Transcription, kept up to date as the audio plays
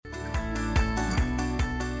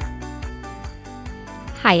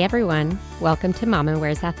Hi, everyone. Welcome to Mama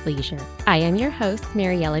Wears Athleisure. I am your host,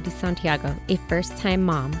 Mariela de Santiago, a first-time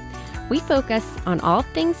mom. We focus on all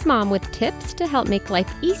things mom with tips to help make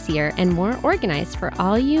life easier and more organized for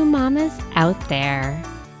all you mamas out there.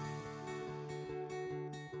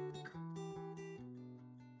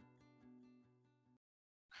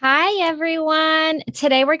 Hi, everyone.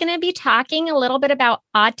 Today we're going to be talking a little bit about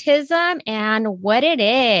autism and what it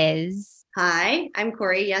is. Hi, I'm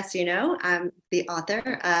Corey. Yes, you know, I'm the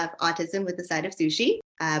author of Autism with a Side of Sushi,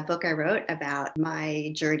 a book I wrote about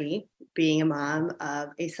my journey being a mom of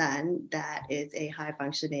a son that is a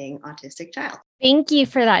high-functioning autistic child. Thank you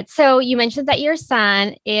for that. So you mentioned that your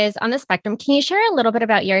son is on the spectrum. Can you share a little bit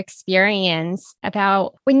about your experience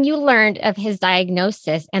about when you learned of his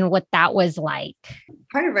diagnosis and what that was like?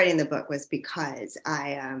 Part of writing the book was because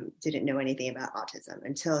I didn't know anything about autism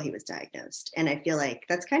until he was diagnosed. And I feel like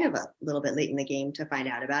that's kind of a little bit late in the game to find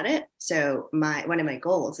out about it. So one of my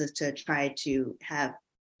goals is to try to have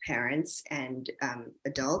parents and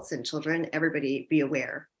adults and children, everybody be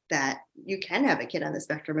aware that you can have a kid on the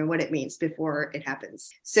spectrum and what it means before it happens.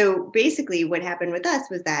 So basically what happened with us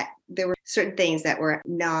was that there were certain things that were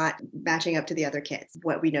not matching up to the other kids.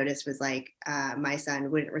 What we noticed was like my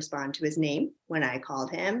son wouldn't respond to his name when I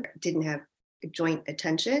called him, didn't have joint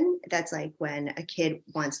attention. That's like when a kid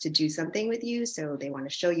wants to do something with you. So they want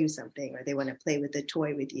to show you something or they want to play with a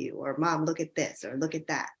toy with you or mom, look at this or look at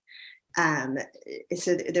that.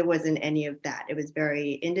 So there wasn't any of that. It was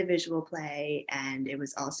very individual play, and it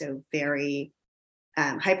was also very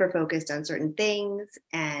hyper focused on certain things,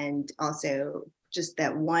 and also just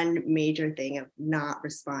that one major thing of not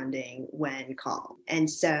responding when called. And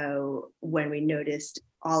so when we noticed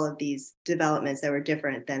all of these developments that were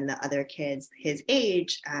different than the other kids his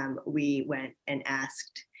age, we went and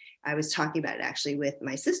asked. I was talking about it actually with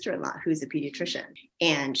my sister-in-law, who's a pediatrician,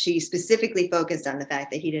 and she specifically focused on the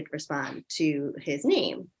fact that he didn't respond to his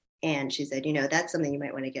name. And she said, you know, that's something you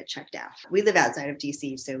might want to get checked out. We live outside of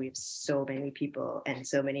DC, so we have so many people and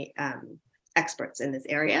so many experts in this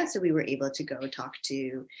area. So we were able to go talk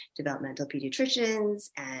to developmental pediatricians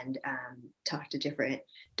and talk to different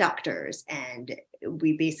doctors. And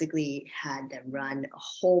we basically had them run a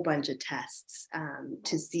whole bunch of tests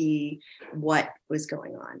to see what was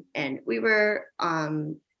going on. And we were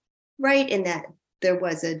right in that there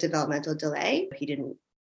was a developmental delay. He didn't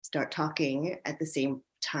start talking at the same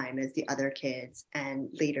time as the other kids. And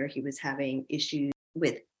later he was having issues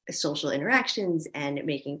with social interactions and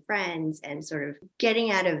making friends, and sort of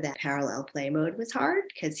getting out of that parallel play mode was hard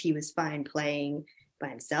because he was fine playing by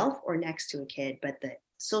himself or next to a kid, but the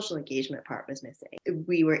social engagement part was missing.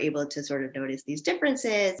 We were able to sort of notice these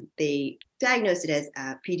differences. They diagnosed it as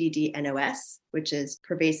PDD-NOS, which is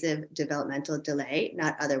pervasive developmental delay,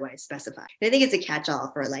 not otherwise specified. And I think it's a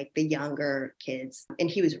catch-all for like the younger kids. And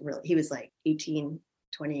he was like 18,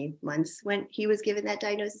 20 months when he was given that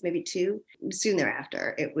diagnosis, maybe 2. Soon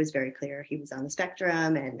thereafter, it was very clear he was on the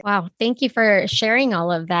spectrum. And wow, thank you for sharing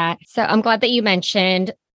all of that. So I'm glad that you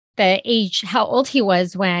mentioned the age, how old he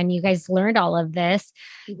was when you guys learned all of this.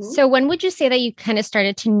 Mm-hmm. So when would you say that you kind of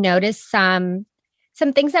started to notice some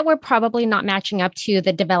things that were probably not matching up to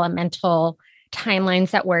the developmental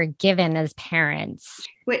timelines that were given as parents?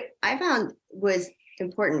 What I found was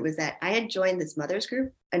important was that I had joined this mothers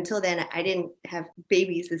group. Until then, I didn't have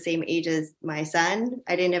babies the same age as my son.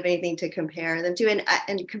 I didn't have anything to compare them to.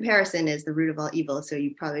 And comparison is the root of all evil. So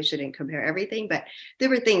you probably shouldn't compare everything. But there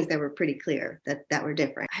were things that were pretty clear that were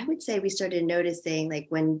different. I would say we started noticing like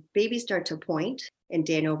when babies start to point, and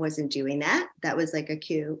Daniel wasn't doing that. That was like a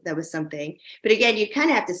cue. That was something. But again, you kind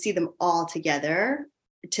of have to see them all together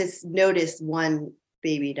to notice one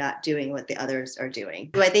baby not doing what the others are doing.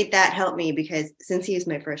 So I think that helped me because since he was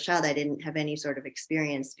my first child, I didn't have any sort of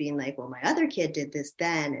experience being like, well, my other kid did this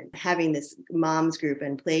then. And having this moms group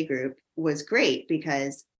and play group was great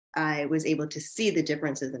because I was able to see the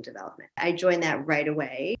differences in development. I joined that right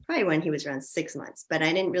away, probably when he was around 6 months, but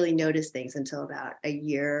I didn't really notice things until about a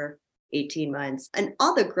year, 18 months. And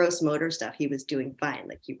all the gross motor stuff, he was doing fine.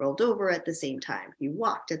 Like he rolled over at the same time. He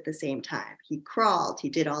walked at the same time. He crawled. He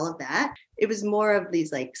did all of that. It was more of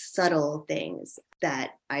these like subtle things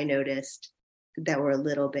that I noticed that were a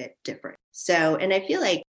little bit different. So, and I feel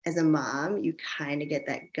like as a mom, you kind of get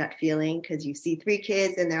that gut feeling because you see 3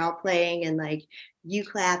 kids and they're all playing and like you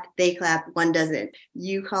clap, they clap, one doesn't.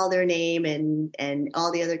 You call their name and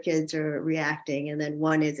all the other kids are reacting and then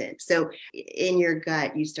one isn't. So in your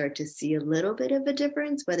gut, you start to see a little bit of a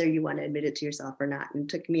difference, whether you want to admit it to yourself or not. And it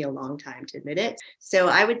took me a long time to admit it. So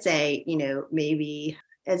I would say, you know, maybe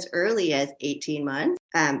as early as 18 months.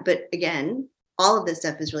 But again, all of this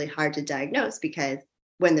stuff is really hard to diagnose because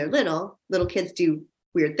when they're little kids do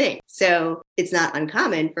weird thing. So it's not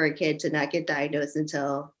uncommon for a kid to not get diagnosed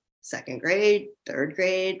until second grade, third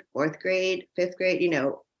grade, fourth grade, fifth grade,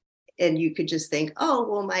 and you could just think, oh,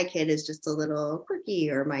 well, my kid is just a little quirky,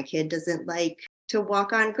 or my kid doesn't like to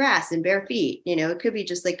walk on grass in bare feet. It could be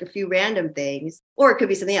just like a few random things, or it could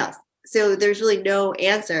be something else. So there's really no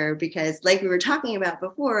answer because, like we were talking about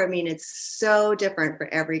before, I mean, it's so different for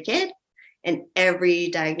every kid and every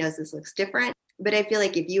diagnosis looks different. But I feel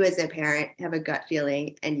like if you as a parent have a gut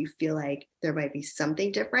feeling and you feel like there might be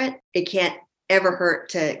something different, it can't ever hurt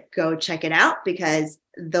to go check it out, because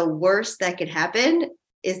the worst that could happen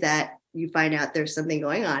is that you find out there's something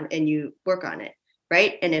going on and you work on it,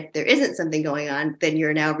 right? And if there isn't something going on, then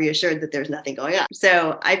you're now reassured that there's nothing going on.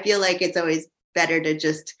 So I feel like it's always better to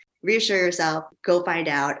just reassure yourself, go find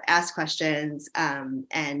out, ask questions,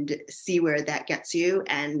 and see where that gets you.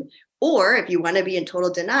 Or if you want to be in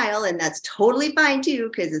total denial, and that's totally fine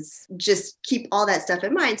too, because it's just keep all that stuff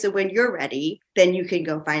in mind. So when you're ready, then you can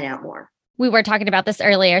go find out more. We were talking about this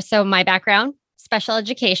earlier. So my background, special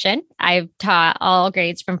education. I've taught all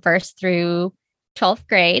grades from first through 12th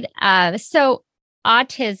grade. So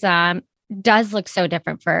autism does look so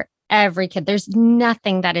different for every kid. There's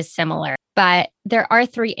nothing that is similar, but there are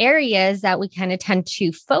 3 areas that we kind of tend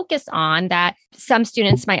to focus on that some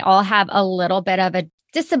students might all have a little bit of a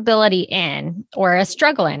disability in or a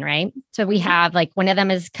struggle in, right? So we have like one of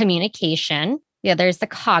them is communication. The other is the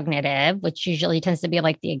cognitive, which usually tends to be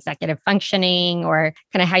like the executive functioning, or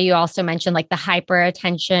kind of how you also mentioned like the hyper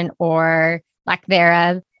attention or lack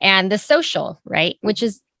thereof, and the social, right? Which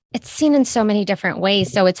is, it's seen in so many different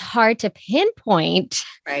ways. So it's hard to pinpoint,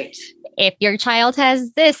 right, if your child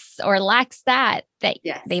has this or lacks that,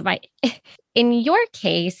 yes, they might. In your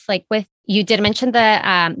case, like you did mention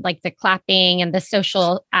the like the clapping and the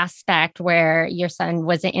social aspect where your son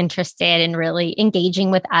wasn't interested in really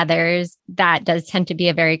engaging with others. That does tend to be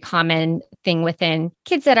a very common thing within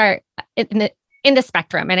kids that are in the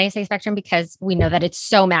spectrum. And I say spectrum because we know that it's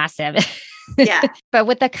so massive. Yeah. But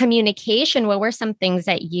with the communication, what were some things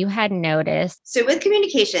that you had noticed? So with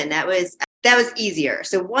communication, that was easier.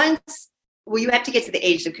 So you have to get to the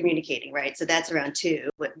age of communicating, right? So that's around 2.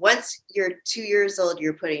 But once you're 2 years old,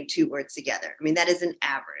 you're putting 2 words together. I mean, that is an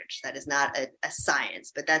average. That is not a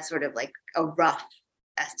science, but that's sort of like a rough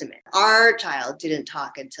estimate. Our child didn't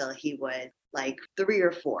talk until he was like 3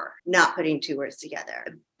 or 4, not putting 2 words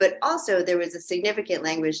together. But also there was a significant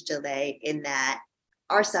language delay in that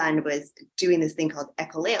our son was doing this thing called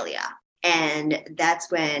echolalia. And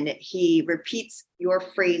that's when he repeats your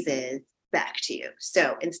phrases back to you.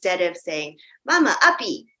 So instead of saying, Mama,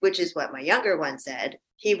 uppy, which is what my younger one said,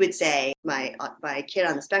 he would say, my kid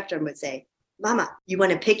on the spectrum would say, Mama, you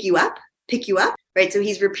want to pick you up? Pick you up? Right? So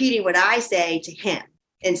he's repeating what I say to him.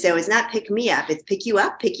 And so it's not pick me up, it's pick you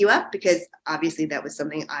up, because obviously that was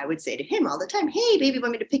something I would say to him all the time. Hey, baby,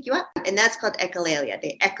 want me to pick you up? And that's called echolalia.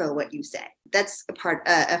 They echo what you say. That's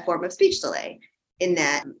a form of speech delay, in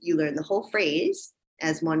that you learn the whole phrase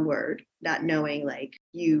as one word, not knowing like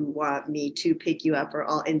you want me to pick you up, or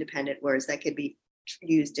all independent words that could be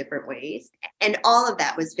used different ways. And all of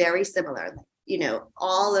that was very similar.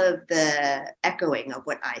 All of the echoing of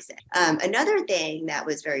what I say. Another thing that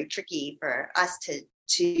was very tricky for us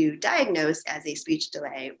to diagnose as a speech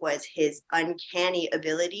delay was his uncanny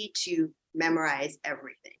ability to memorize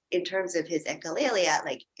everything. In terms of his echolalia,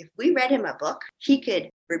 like if we read him a book, he could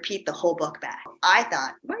repeat the whole book back. I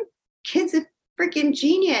thought, my kid's a freaking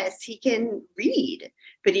genius. He can read,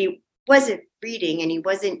 but he wasn't reading and he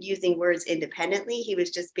wasn't using words independently. He was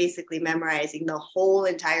just basically memorizing the whole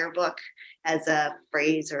entire book as a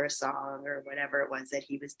phrase or a song or whatever it was that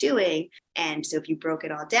he was doing. And so if you broke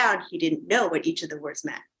it all down, he didn't know what each of the words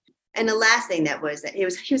meant. And the last thing that was that he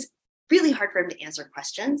was really hard for him to answer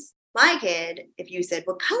questions. My kid, if you said,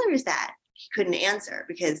 what color is that? He couldn't answer,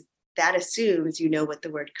 because that assumes you know what the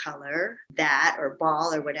word color, that, or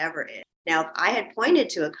ball, or whatever is. Now, if I had pointed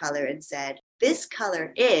to a color and said, this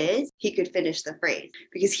color is, he could finish the phrase,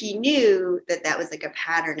 because he knew that that was like a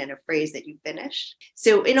pattern in a phrase that you finish.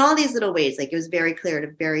 So in all these little ways, like it was very clear at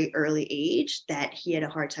a very early age that he had a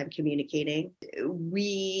hard time communicating.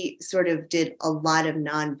 We sort of did a lot of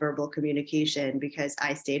nonverbal communication because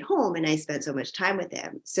I stayed home and I spent so much time with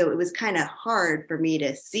him. So it was kind of hard for me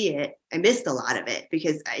to see it. I missed a lot of it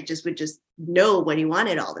because I would know what he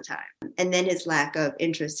wanted all the time. And then his lack of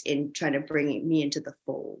interest in trying to bring me into the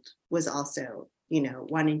fold was also,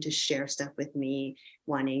 wanting to share stuff with me,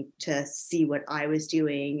 wanting to see what I was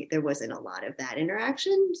doing. There wasn't a lot of that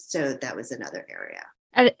interaction. So that was another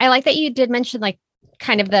area. I like that you did mention like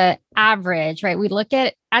kind of the average, right? We look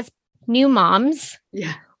at as new moms.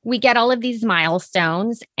 Yeah. we get all of these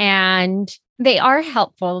milestones and they are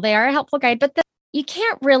helpful. They are a helpful guide, but you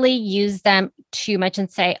can't really use them too much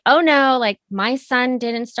and say, oh no, like my son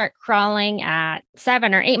didn't start crawling at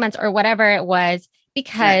 7 or 8 months or whatever it was,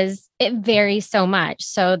 because it varies so much.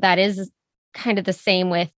 So that is kind of the same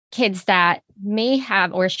with kids that may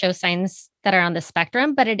have or show signs that are on the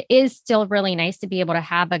spectrum, but it is still really nice to be able to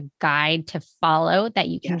have a guide to follow that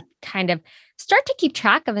you can kind of start to keep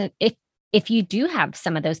track of it if you do have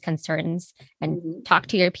some of those concerns and talk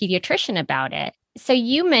to your pediatrician about it. So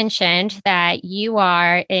you mentioned that you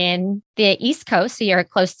are in the East Coast, so you're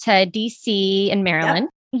close to DC and Maryland.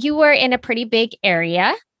 Yep. You were in a pretty big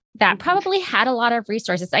area that probably had a lot of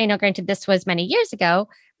resources. I know, granted, this was many years ago,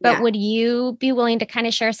 but would you be willing to kind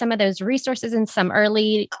of share some of those resources and some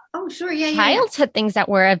early childhood things that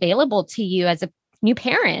were available to you as a new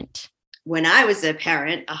parent? When I was a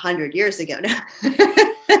parent 100 years ago, we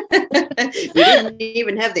didn't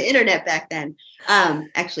even have the internet back then.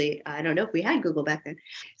 Actually, I don't know if we had Google back then.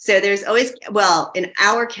 So there's always, in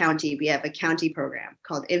our county, we have a county program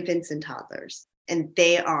called Infants and Toddlers. And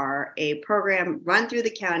they are a program run through the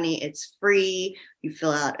county. It's free. You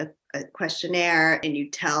fill out a questionnaire and you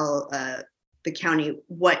tell the county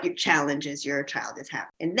what your challenges your child is having.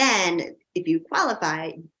 And then if you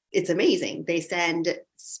qualify, it's amazing. They send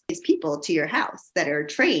these people to your house that are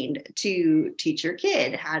trained to teach your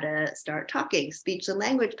kid how to start talking, speech and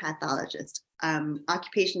language pathologist,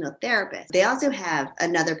 occupational therapist. They also have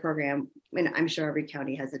another program, and I'm sure every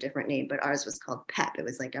county has a different name, but ours was called PEP. It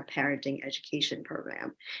was like a parenting education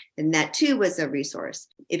program. And that too was a resource.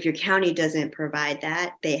 If your county doesn't provide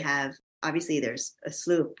that, they have, obviously there's a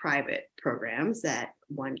slew of private programs that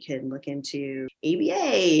one can look into.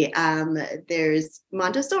 ABA, there's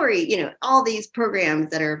Montessori, all these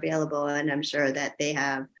programs that are available. And I'm sure that they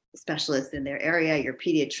have specialists in their area. Your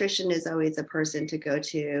pediatrician is always a person to go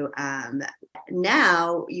to.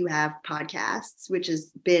 Now you have podcasts, which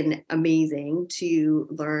has been amazing to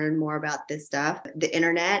learn more about this stuff. The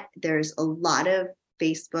internet, there's a lot of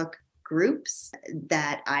Facebook groups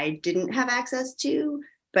that I didn't have access to,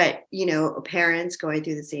 but, parents going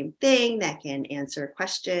through the same thing that can answer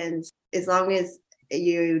questions. As long as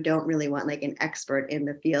you don't really want like an expert in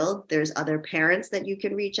the field, there's other parents that you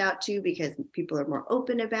can reach out to because people are more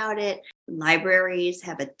open about it. Libraries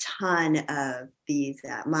have a ton of these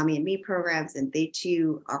Mommy and Me programs, and they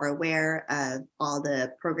too are aware of all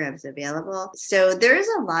the programs available. So there's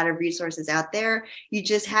a lot of resources out there. You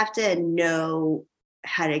just have to know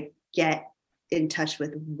how to get in touch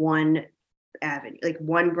with one avenue, like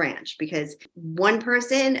one branch, because one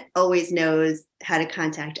person always knows how to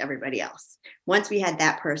contact everybody else. Once we had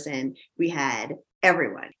that person, we had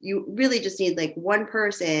everyone. You really just need like one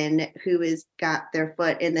person who has got their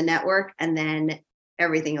foot in the network, and then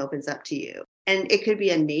everything opens up to you. And it could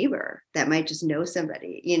be a neighbor that might just know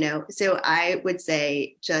somebody, So I would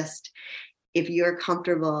say, just if you're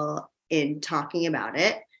comfortable in talking about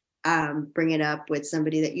it, bring it up with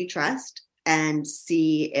somebody that you trust and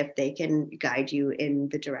see if they can guide you in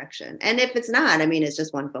the direction. And if it's not, it's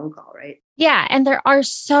just one phone call, right? Yeah. And there are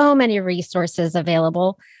so many resources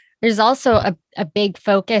available. There's also a big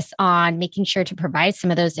focus on making sure to provide some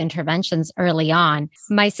of those interventions early on.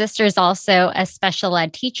 My sister's also a special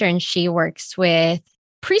ed teacher, and she works with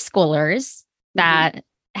preschoolers that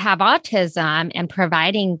have autism and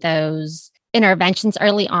providing those interventions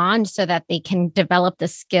early on so that they can develop the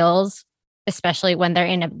skills, especially when they're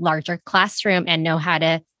in a larger classroom, and know how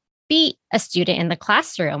to be a student in the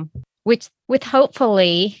classroom, which with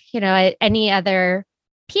hopefully, any other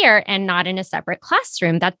peer and not in a separate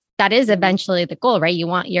classroom. That is eventually the goal, right? You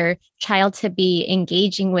want your child to be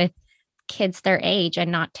engaging with kids their age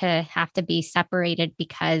and not to have to be separated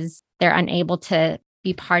because they're unable to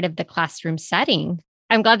be part of the classroom setting.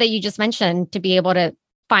 I'm glad that you just mentioned to be able to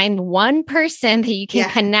find one person that you can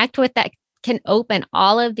connect with that can open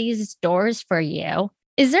all of these doors for you.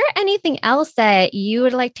 Is there anything else that you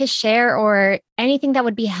would like to share, or anything that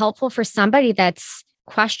would be helpful for somebody that's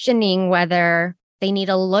questioning whether they need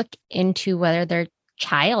to look into whether their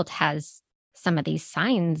child has some of these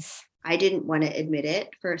signs? I didn't want to admit it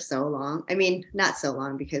for so long. Not so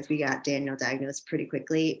long, because we got Daniel diagnosed pretty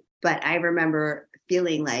quickly, but I remember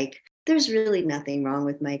feeling like there's really nothing wrong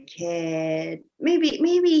with my kid. Maybe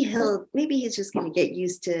he's just going to get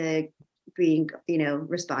used to being,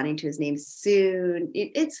 responding to his name soon.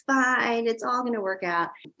 It's fine. It's all going to work out.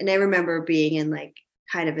 And I remember being in like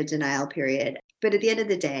kind of a denial period. But at the end of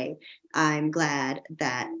the day, I'm glad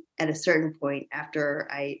that at a certain point after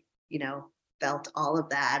I, felt all of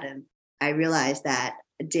that, and I realized that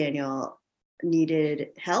Daniel needed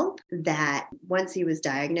help, that once he was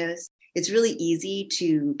diagnosed, it's really easy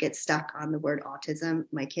to get stuck on the word autism.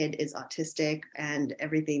 My kid is autistic and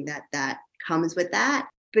everything that comes with that.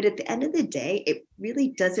 But at the end of the day, it really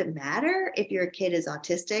doesn't matter if your kid is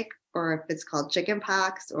autistic or if it's called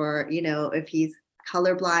chickenpox or, if he's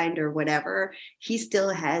colorblind or whatever. He still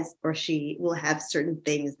has, or she will have certain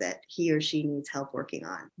things that he or she needs help working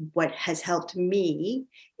on. What has helped me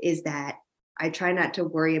is that I try not to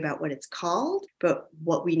worry about what it's called, but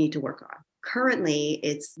what we need to work on. Currently,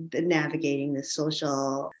 it's navigating the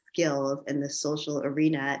social skills and the social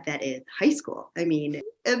arena that is high school. I mean,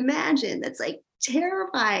 imagine that's like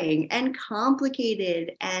terrifying and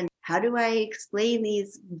complicated. And how do I explain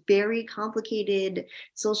these very complicated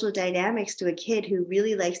social dynamics to a kid who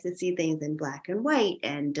really likes to see things in black and white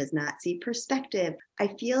and does not see perspective? I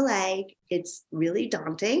feel like it's really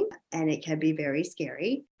daunting and it can be very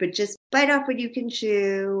scary, but just bite off what you can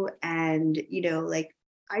chew. And,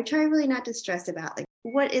 I try really not to stress about like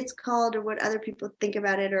what it's called or what other people think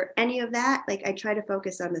about it or any of that. Like I try to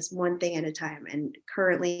focus on this one thing at a time. And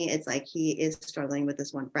currently it's like he is struggling with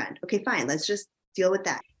this one friend. Okay, fine. Let's just deal with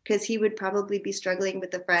that, because he would probably be struggling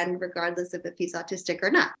with a friend regardless of if he's autistic or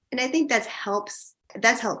not. And I think that's helped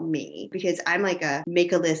me, because I'm like a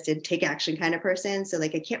make a list and take action kind of person. So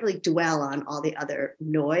like I can't really dwell on all the other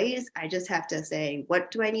noise. I just have to say, what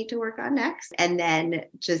do I need to work on next? And then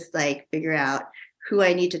just like figure out who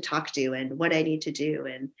I need to talk to and what I need to do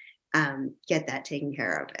and get that taken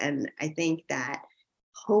care of. And I think that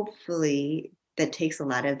hopefully that takes a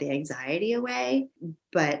lot of the anxiety away.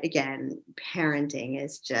 But again, parenting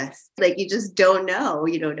is just like, you just don't know.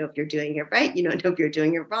 You don't know if you're doing it right. You don't know if you're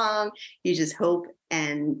doing it wrong. You just hope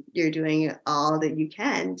and you're doing all that you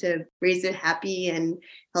can to raise a happy and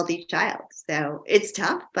healthy child. So it's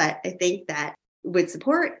tough, but I think that with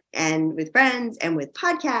support and with friends and with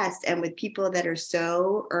podcasts and with people that are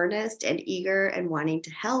so earnest and eager and wanting to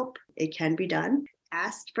help, it can be done.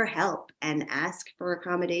 Ask for help and ask for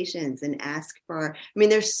accommodations and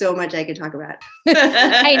there's so much I could talk about.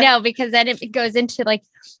 I know, because then it goes into like,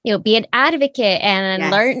 be an advocate and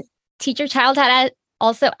Yes. teach your child how to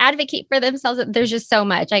also advocate for themselves. There's just so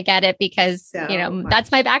much. I get it because, that's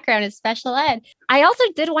my background is special ed. I also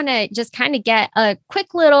did want to just kind of get a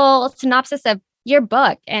quick little synopsis of your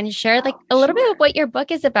book and share like a little bit of what your book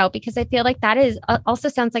is about, because I feel like that is also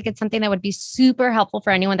sounds like it's something that would be super helpful for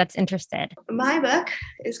anyone that's interested. My book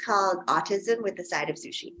is called Autism with a Side of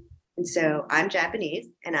Sushi. And so I'm Japanese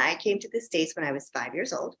and I came to the States when I was 5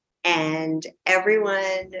 years old. And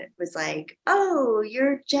everyone was like, oh,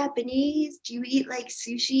 you're Japanese? Do you eat like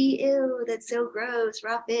sushi? Ew, that's so gross.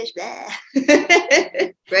 Raw fish, blah.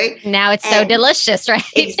 Right? Now it's so delicious, right?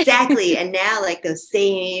 Exactly. And now like those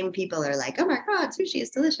same people are like, oh my God, sushi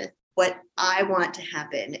is delicious. What I want to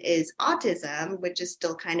happen is autism, which is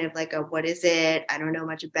still kind of like what is it? I don't know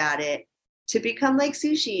much about it, to become like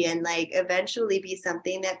sushi and like eventually be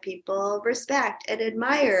something that people respect and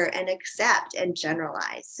admire and accept and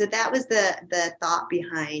generalize. So that was the thought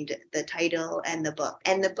behind the title and the book.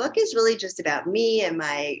 And the book is really just about me and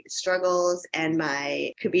my struggles and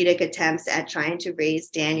my comedic attempts at trying to raise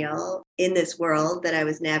Daniel in this world that I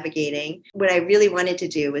was navigating. What I really wanted to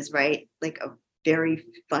do was write like a very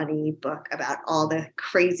funny book about all the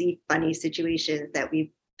crazy funny situations that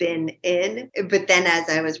we've been in. But then as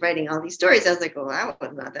I was writing all these stories, I was like, well, that was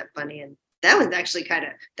not that funny. And that was actually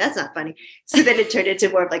that's not funny. So then it turned into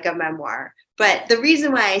more of like a memoir. But the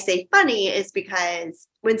reason why I say funny is because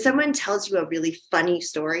when someone tells you a really funny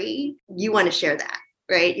story, you want to share that,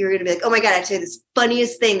 right? You're going to be like, oh my God, I tell you this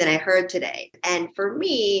funniest thing that I heard today. And for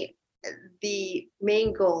me, the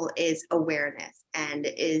main goal is awareness and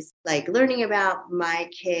is like learning about my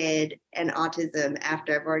kid and autism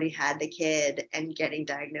after I've already had the kid and getting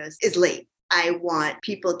diagnosed is late. I want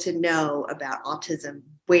people to know about autism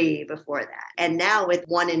way before that. And now with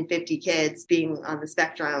 1 in 50 kids being on the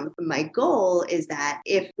spectrum, my goal is that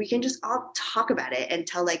if we can just all talk about it and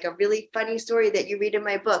tell like a really funny story that you read in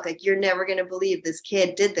my book, like you're never going to believe this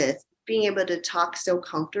kid did this. Being able to talk so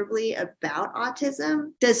comfortably about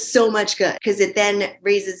autism does so much good, because it then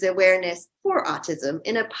raises awareness for autism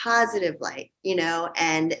in a positive light,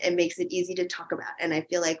 and it makes it easy to talk about. And I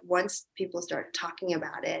feel like once people start talking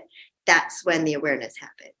about it, that's when the awareness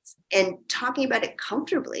happens. And talking about it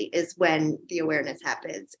comfortably is when the awareness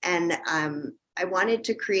happens. And I wanted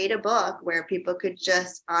to create a book where people could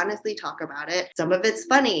just honestly talk about it. Some of it's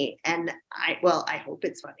funny, and I hope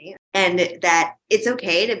it's funny. and that it's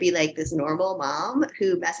okay to be like this normal mom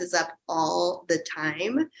who messes up all the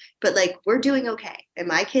time, but like we're doing okay. And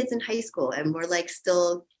my kid's in high school and we're like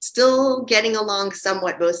still getting along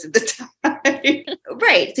somewhat most of the time.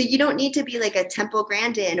 Right. So you don't need to be like a Temple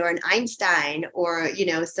Grandin or an Einstein or, you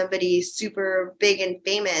know, somebody super big and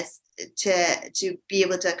famous to be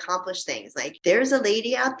able to accomplish things. Like there's a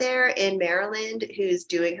lady out there in Maryland who's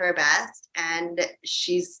doing her best and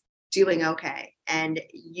she's doing okay, and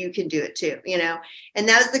you can do it too, you know. And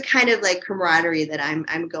that was the kind of like camaraderie that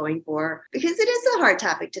I'm going for, because it is a hard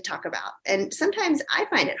topic to talk about, and sometimes I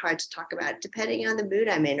find it hard to talk about depending on the mood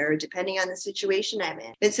I'm in or depending on the situation I'm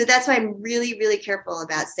in. And so that's why I'm really, really careful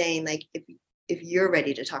about saying like if you're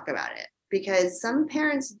ready to talk about it, because some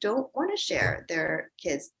parents don't want to share their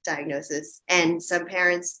kids' diagnosis, and some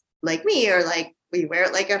parents like me are like, we wear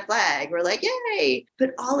it like a flag. We're like, yay.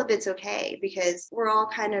 But all of it's okay because we're all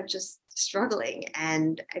kind of just struggling.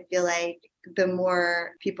 And I feel like the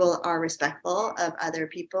more people are respectful of other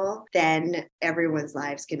people, then everyone's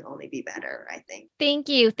lives can only be better, I think. Thank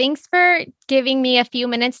you. Thanks for giving me a few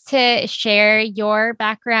minutes to share your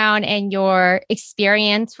background and your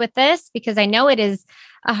experience with this, because I know it is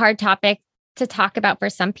a hard topic to talk about for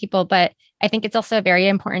some people, but I think it's also a very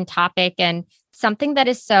important topic and something that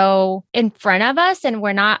is so in front of us. And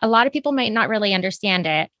a lot of people might not really understand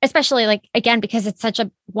it, especially like, again, because it's such a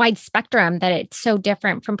wide spectrum that it's so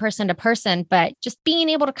different from person to person. But just being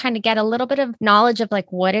able to kind of get a little bit of knowledge of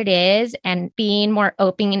like what it is and being more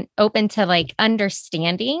open to like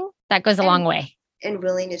understanding, that goes a long way. And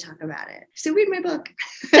willing to talk about it. So read my book.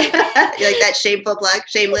 Like that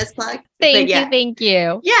shameless plug. Thank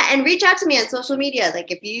you. Yeah. And reach out to me on social media.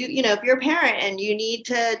 Like if if you're a parent and you need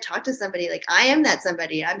to talk to somebody, like I am that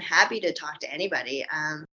somebody, I'm happy to talk to anybody.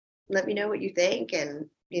 Let me know what you think. And,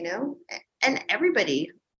 and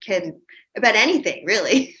everybody can about anything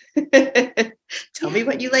really. Tell me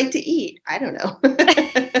what you like to eat. I don't know.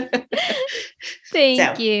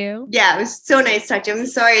 Thank you. Yeah, it was so nice to talk to you. I'm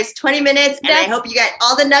sorry, it's 20 minutes, and I hope you got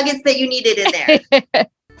all the nuggets that you needed in there.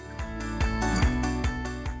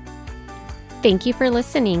 Thank you for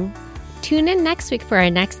listening. Tune in next week for our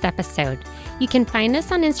next episode. You can find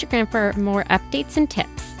us on Instagram for more updates and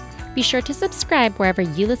tips. Be sure to subscribe wherever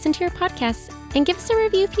you listen to your podcasts and give us a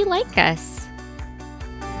review if you like us.